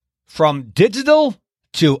From digital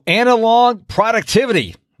to analog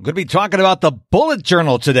productivity. I'm going to be talking about the bullet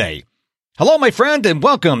journal today. Hello, my friend, and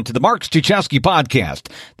welcome to the Mark Struczewski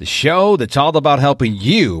Podcast, the show that's all about helping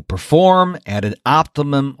you perform at an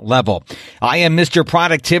optimum level. I am Mr.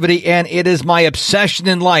 Productivity, and it is my obsession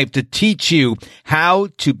in life to teach you how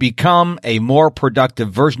to become a more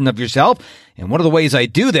productive version of yourself. And one of the ways I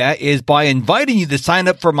do that is by inviting you to sign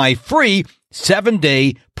up for my free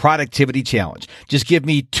 7-day productivity challenge. Just give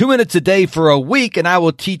me 2 minutes a day for a week and I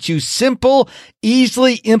will teach you simple,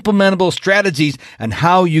 easily implementable strategies on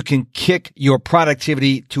how you can kick your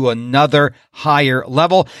productivity to another higher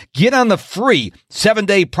level. Get on the free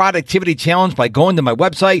 7-day productivity challenge by going to my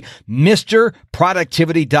website,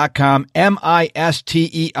 MrProductivity.com,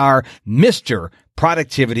 M-I-S-T-E-R,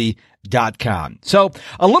 MrProductivity.com. So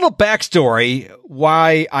a little backstory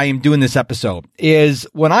why I am doing this episode is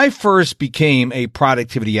when I first became a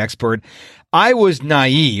productivity expert, I was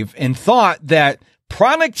naive and thought that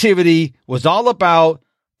productivity was all about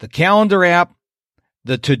the calendar app,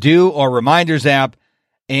 the to-do or reminders app,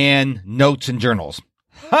 and notes and journals.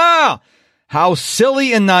 How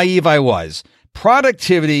silly and naive I was.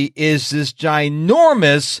 Productivity is this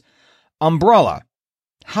ginormous umbrella.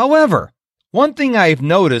 However, one thing I've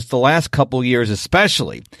noticed the last couple years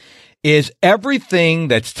especially is everything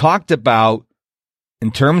that's talked about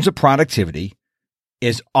in terms of productivity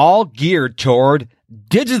is all geared toward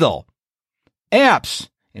digital apps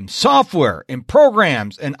and software and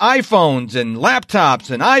programs and iPhones and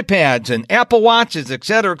laptops and iPads and Apple Watches, et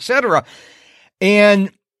cetera, et cetera.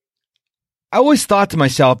 And I always thought to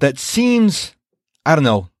myself, that seems,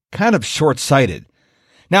 kind of short-sighted.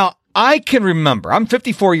 Now, I can remember, I'm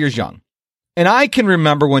 54 years young. And I can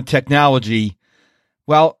remember when technology,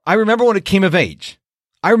 I remember when it came of age.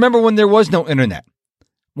 I remember when there was no internet.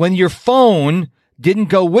 When your phone didn't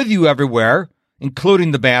go with you everywhere,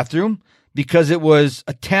 including the bathroom, because it was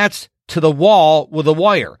attached to the wall with a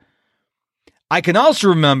wire. I can also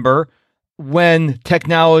remember when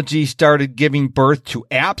technology started giving birth to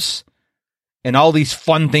apps and all these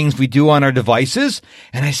fun things we do on our devices.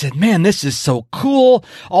 And I said, man, this is so cool.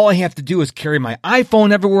 All I have to do is carry my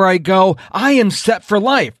iPhone everywhere I go. I am set for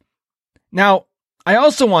life. Now, I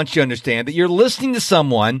also want you to understand that you're listening to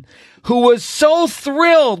someone who was so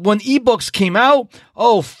thrilled when ebooks came out.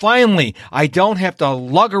 Oh, finally, I don't have to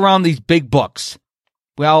lug around these big books.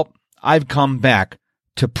 Well, I've come back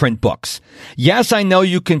to print books. Yes, I know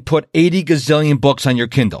you can put 80 gazillion books on your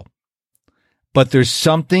Kindle, but there's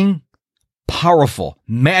something powerful,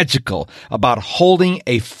 magical about holding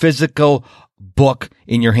a physical book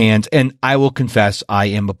in your hands. And I will confess, I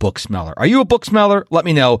am a book smeller. Are you a book smeller? Let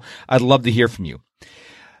me know. I'd love to hear from you.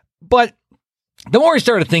 But the more I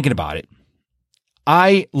started thinking about it,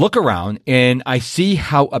 I look around and I see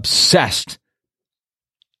how obsessed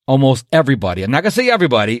almost everybody, I'm not going to say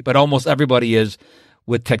everybody, but almost everybody is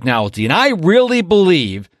with technology. And I really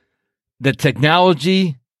believe that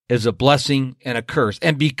technology is a blessing and a curse.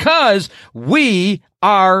 And because we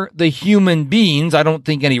are the human beings, I don't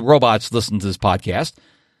think any robots listen to this podcast,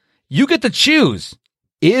 you get to choose.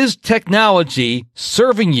 Is technology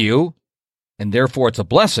serving you, and therefore it's a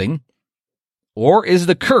blessing, or is it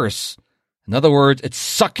a curse? In other words, it's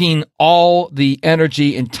sucking all the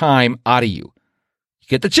energy and time out of you. You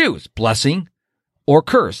get to choose, blessing or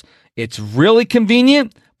curse. It's really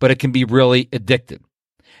convenient, but it can be really addictive.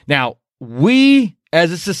 Now, we as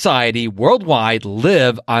a society worldwide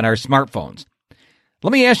live on our smartphones.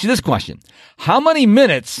 Let me ask you this question. How many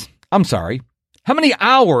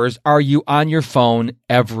hours are you on your phone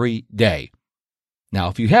every day? Now,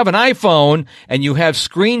 if you have an iPhone and you have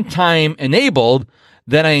screen time enabled,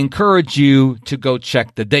 then I encourage you to go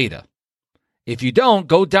check the data. If you don't,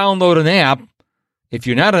 go download an app if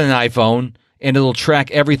you're not on an iPhone, and it'll track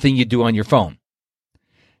everything you do on your phone.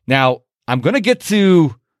 Now, I'm going to get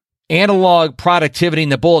to analog productivity in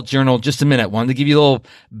the bullet journal in just a minute. I wanted to give you a little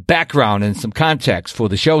background and some context for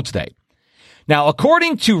the show today. Now,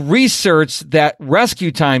 according to research that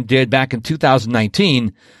Rescue Time did back in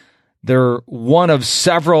 2019, they're one of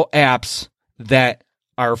several apps that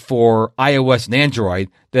are for iOS and Android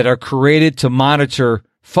that are created to monitor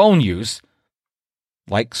phone use,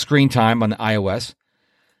 like screen time on the iOS.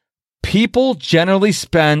 People generally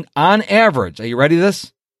spend, on average, are you ready for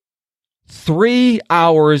this? 3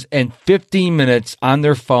 hours and 15 minutes on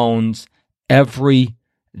their phones every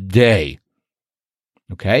day.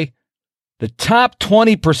 Okay? The top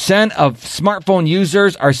 20% of smartphone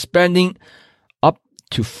users are spending up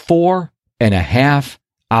to 4.5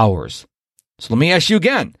 hours. So let me ask you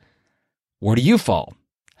again, where do you fall?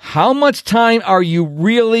 How much time are you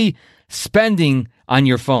really spending on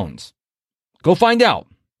your phones? Go find out.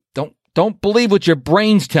 Don't Don't believe what your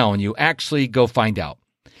brain's telling you. Actually, go find out.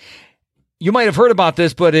 You might have heard about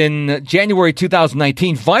this, but in January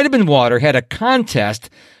 2019, Vitamin Water had a contest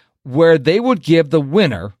where they would give the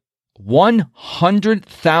winner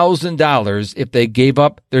 $100,000 if they gave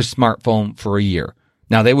up their smartphone for a year.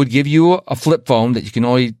 Now, they would give you a flip phone that you can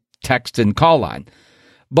only text and call on.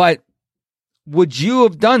 But would you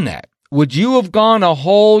have done that? Would you have gone a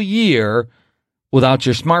whole year without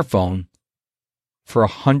your smartphone for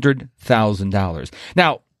 $100,000?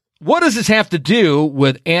 Now, what does this have to do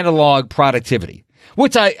with analog productivity?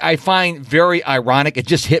 Which I find very ironic. It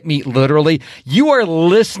just hit me literally. You are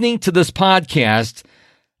listening to this podcast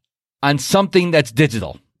on something that's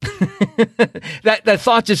digital. That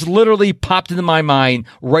thought just literally popped into my mind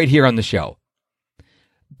right here on the show.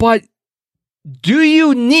 But do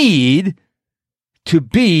you need to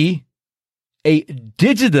be a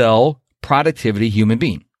digital productivity human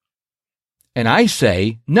being? And I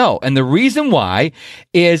say no. And the reason why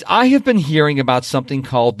is I have been hearing about something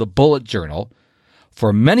called the bullet journal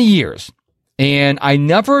for many years. And I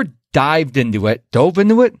never dove into it.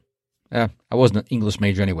 I wasn't an English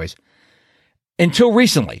major anyways. Until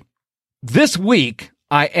recently. This week,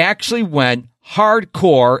 I actually went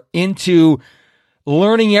hardcore into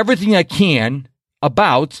learning everything I can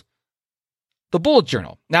about the bullet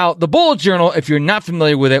journal. Now, the bullet journal, if you're not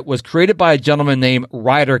familiar with it, was created by a gentleman named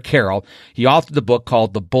Ryder Carroll. He authored the book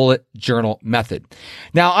called The Bullet Journal Method.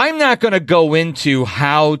 Now, I'm not going to go into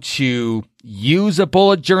how to use a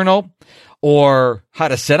bullet journal or how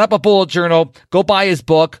to set up a bullet journal. Go buy his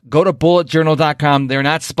book. Go to bulletjournal.com. They're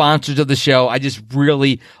not sponsors of the show. I just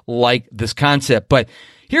really like this concept. But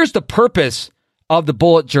here's the purpose of the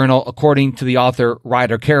bullet journal, according to the author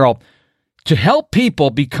Ryder Carroll: to help people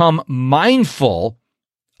become mindful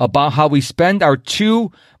about how we spend our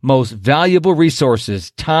two most valuable resources,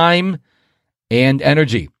 time and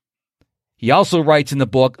energy. He also writes in the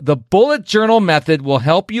book, the bullet journal method will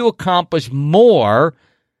help you accomplish more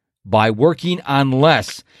by working on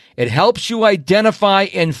less. It helps you identify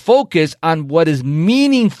and focus on what is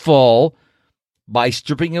meaningful by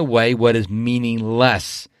stripping away what is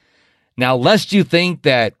meaningless. Now, lest you think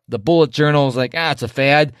that the bullet journal is like, it's a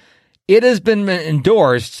fad, it has been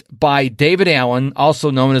endorsed by David Allen,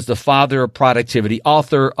 also known as the father of productivity,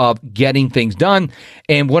 author of Getting Things Done,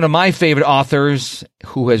 and one of my favorite authors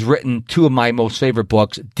who has written two of my most favorite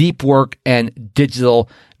books, Deep Work and Digital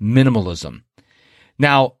Minimalism.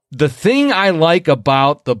 Now, the thing I like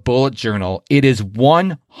about the bullet journal, it is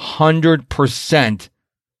 100%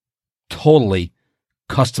 totally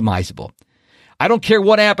customizable. I don't care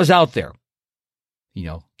what app is out there.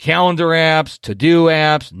 Calendar apps, to-do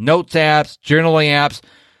apps, notes apps, journaling apps.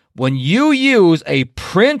 When you use a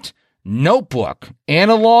print notebook,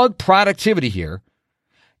 analog productivity here,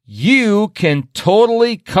 you can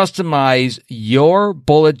totally customize your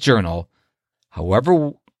bullet journal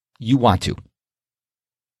however you want to.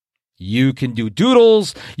 You can do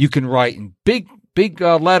doodles. You can write in big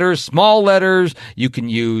letters, small letters. You can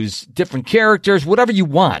use different characters, whatever you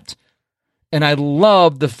want. And I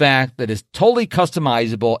love the fact that it's totally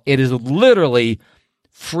customizable. It is literally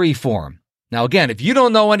free form. Now, again, if you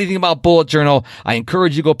don't know anything about Bullet Journal, I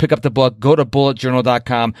encourage you to go pick up the book. Go to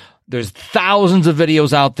bulletjournal.com. There's thousands of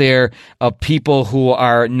videos out there of people who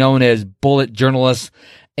are known as bullet journalists.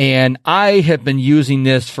 And I have been using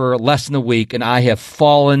this for less than a week, and I have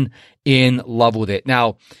fallen in love with it.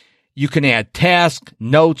 Now, you can add tasks,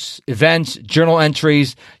 notes, events, journal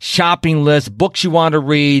entries, shopping lists, books you want to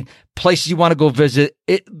read, places you want to go visit.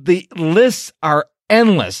 The lists are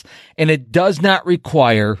endless, and it does not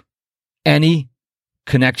require any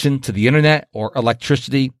connection to the internet or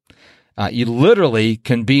electricity. You literally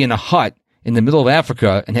can be in a hut in the middle of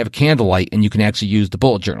Africa and have a candlelight, and you can actually use the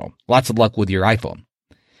bullet journal. Lots of luck with your iPhone.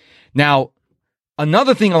 Now,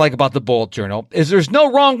 another thing I like about the bullet journal is there's no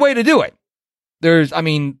wrong way to do it.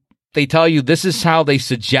 They tell you this is how they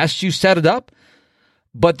suggest you set it up,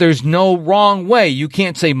 but there's no wrong way. You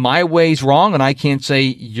can't say my way's wrong, and I can't say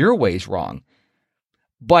your way's wrong.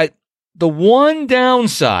 But the one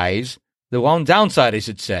downside, I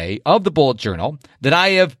should say, of the bullet journal that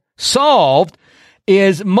I have solved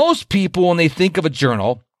is most people, when they think of a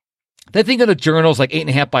journal, they think of the journals like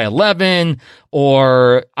 8.5 by 11,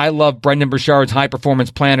 or I love Brendan Burchard's high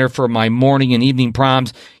performance planner for my morning and evening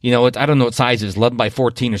proms. I don't know what size it is, 11 by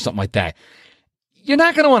 14 or something like that. You're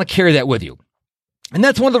not going to want to carry that with you. And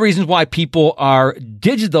that's one of the reasons why people are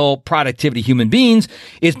digital productivity human beings,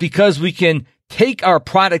 is because we can take our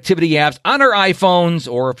productivity apps on our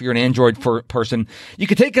iPhones, or if you're an Android person, you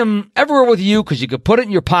can take them everywhere with you because you could put it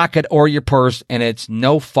in your pocket or your purse, and it's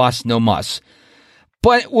no fuss, no muss.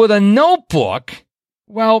 But with a notebook,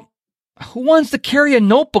 well, Who wants to carry a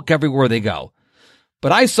notebook everywhere they go?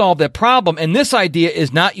 But I solved that problem, and this idea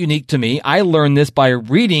is not unique to me. I learned this by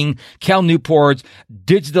reading Cal Newport's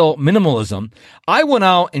Digital Minimalism. I went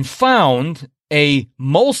out and found a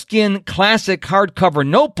Moleskine Classic hardcover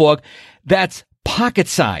notebook that's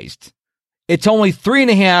pocket-sized. It's only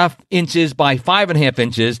 3.5 inches by 5.5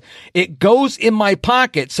 inches. It goes in my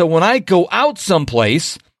pocket, so when I go out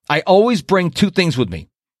someplace, I always bring two things with me.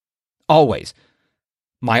 Always.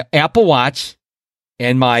 My Apple Watch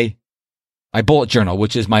and my bullet journal,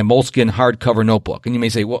 which is my Moleskine hardcover notebook. And you may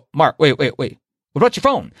say, well, Mark, wait. What about your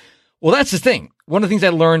phone? Well, that's the thing. One of the things I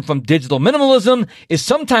learned from digital minimalism is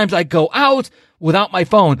sometimes I go out without my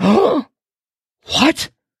phone.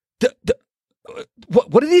 What?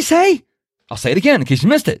 What did he say? I'll say it again in case you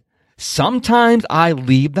missed it. Sometimes I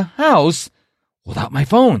leave the house without my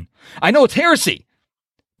phone. I know it's heresy,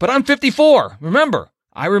 but I'm 54.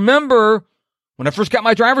 I remember when I first got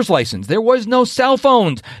my driver's license, there was no cell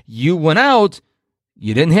phones. You went out,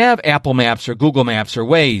 you didn't have Apple Maps or Google Maps or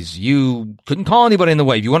Waze. You couldn't call anybody in the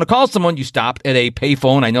way. If you want to call someone, you stopped at a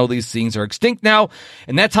payphone. I know these things are extinct now,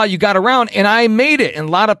 and that's how you got around, and I made it, and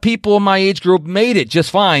a lot of people in my age group made it just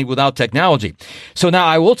fine without technology. So now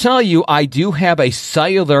I will tell you, I do have a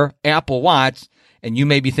cellular Apple Watch, and you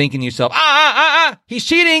may be thinking to yourself, he's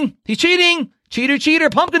cheating. Cheater,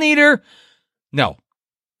 pumpkin eater. No.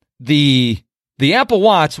 The Apple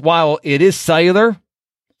Watch, while it is cellular,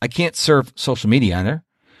 I can't surf social media on there.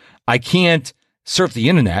 I can't surf the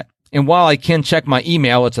internet. And while I can check my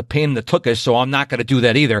email, it's a pain in the tuchus, so I'm not going to do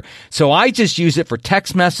that either. So I just use it for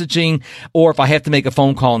text messaging or if I have to make a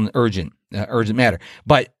phone call in urgent matter.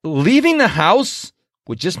 But leaving the house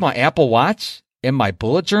with just my Apple Watch and my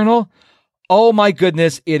bullet journal, oh my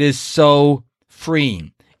goodness, it is so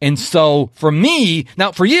freeing. And so for me,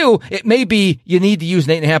 now for you, it may be you need to use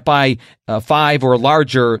an 8.5 by 5 or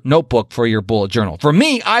larger notebook for your bullet journal. For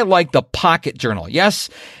me, I like the pocket journal. Yes,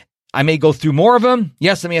 I may go through more of them.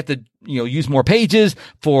 Yes, I may have to, use more pages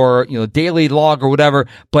for, daily log or whatever,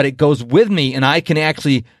 but it goes with me and I can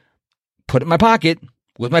actually put it in my pocket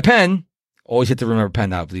with my pen. Always have to remember pen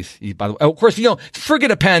now, please. By the way, of course, forget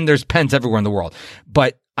a pen. There's pens everywhere in the world,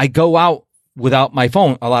 but I go out without my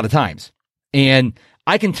phone a lot of times. And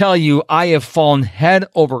I can tell you, I have fallen head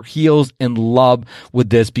over heels in love with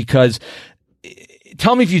this because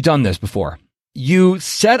tell me if you've done this before. You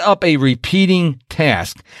set up a repeating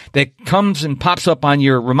task that comes and pops up on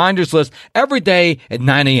your reminders list every day at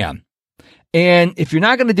 9 a.m. And if you're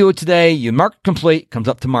not going to do it today, you mark it complete, comes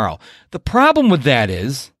up tomorrow. The problem with that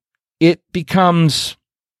is it becomes,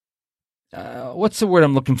 what's the word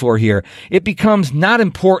I'm looking for here? It becomes not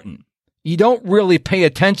important. You don't really pay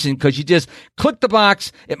attention because you just click the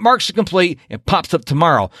box, it marks it complete, it pops up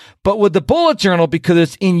tomorrow. But with the bullet journal, because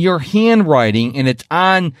it's in your handwriting and it's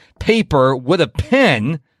on paper with a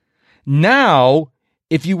pen, now,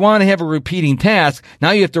 if you want to have a repeating task,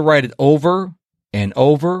 now you have to write it over and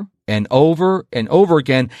over and over and over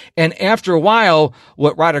again. And after a while,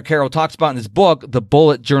 what Ryder Carroll talks about in his book, The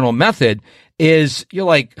Bullet Journal Method, is you're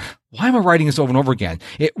like, why am I writing this over and over again?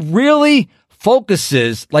 It really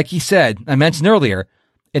focuses, like he said, I mentioned earlier,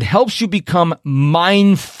 it helps you become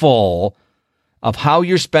mindful of how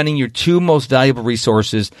you're spending your two most valuable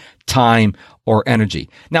resources, time or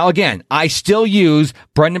energy. Now, again, I still use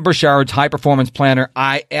Brendon Burchard's High Performance Planner.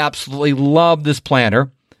 I absolutely love this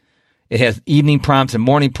planner. It has evening prompts and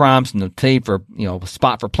morning prompts and the tape for,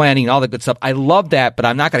 spot for planning and all that good stuff. I love that, but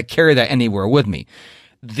I'm not going to carry that anywhere with me.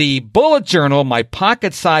 The bullet journal, my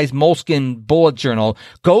pocket-sized Moleskine bullet journal,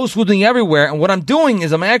 goes with me everywhere. And what I'm doing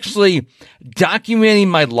is I'm actually documenting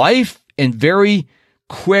my life in very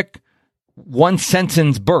quick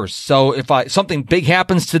one-sentence bursts. So if something big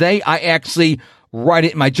happens today, I actually write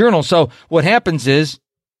it in my journal. So what happens is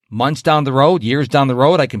months down the road, years down the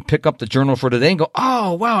road, I can pick up the journal for today and go,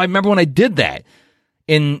 oh, wow, I remember when I did that.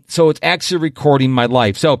 And so it's actually recording my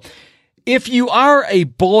life. So if you are a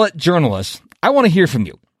bullet journalist, I want to hear from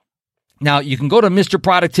you. Now, you can go to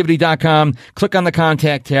MrProductivity.com, click on the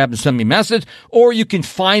contact tab and send me a message, or you can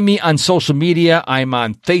find me on social media. I'm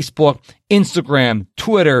on Facebook, Instagram,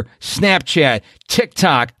 Twitter, Snapchat,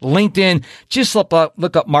 TikTok, LinkedIn. Just look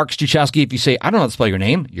up Mark Struczewski. If you say, I don't know how to spell your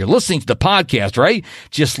name, you're listening to the podcast, right?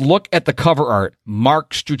 Just look at the cover art,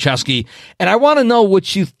 Mark Struczewski. And I want to know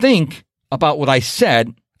what you think about what I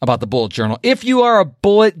said about the bullet journal. If you are a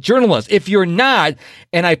bullet journalist, if you're not,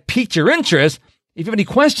 and I piqued your interest, if you have any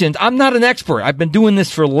questions, I'm not an expert. I've been doing this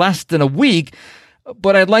for less than a week,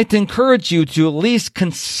 but I'd like to encourage you to at least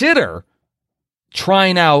consider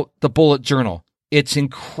trying out the bullet journal. It's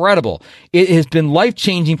incredible. It has been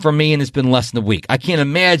life-changing for me, and it's been less than a week. I can't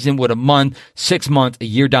imagine what a month, 6 months, a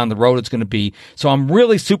year down the road it's going to be. So I'm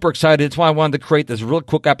really super excited. That's why I wanted to create this real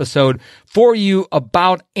quick episode for you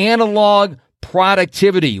about analog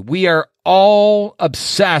productivity. We are all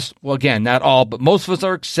obsessed. Well, again, not all, but most of us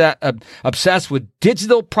are obsessed with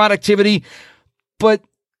digital productivity. But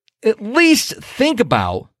at least think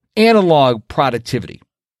about analog productivity.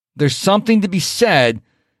 There's something to be said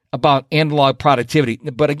about analog productivity.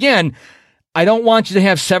 But again, I don't want you to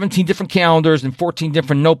have 17 different calendars and 14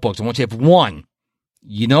 different notebooks. I want you to have one.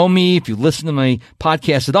 You know me, if you listen to my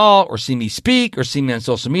podcast at all, or see me speak, or see me on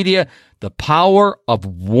social media, the power of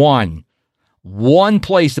one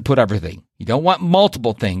place to put everything. You don't want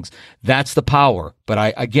multiple things. That's the power. But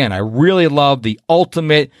I really love the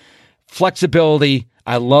ultimate flexibility.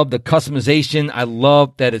 I love the customization. I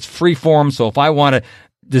love that it's free form. So if I want to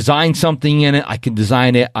design something in it, I can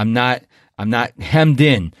design it. I'm not hemmed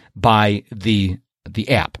in by the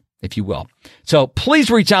app, if you will. So please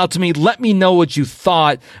reach out to me. Let me know what you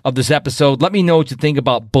thought of this episode. Let me know what you think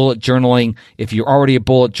about bullet journaling. If you're already a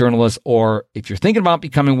bullet journalist, or if you're thinking about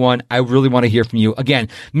becoming one, I really want to hear from you. Again,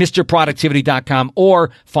 MrProductivity.com, or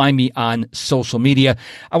find me on social media.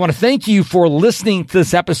 I want to thank you for listening to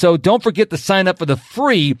this episode. Don't forget to sign up for the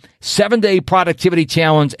free 7-day productivity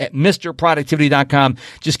challenge at MrProductivity.com.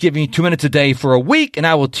 Just give me 2 minutes a day for a week, and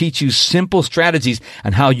I will teach you simple strategies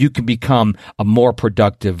on how you can become a more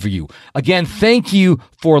productive you. Again, thank you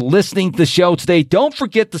for listening to the show today. Don't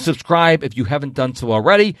forget to subscribe if you haven't done so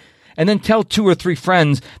already. And then tell 2 or 3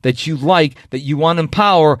 friends that you like, that you want to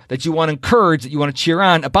empower, that you want to encourage, that you want to cheer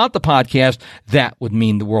on about the podcast. That would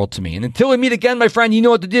mean the world to me. And until we meet again, my friend, you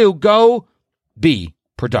know what to do. Go be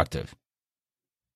productive.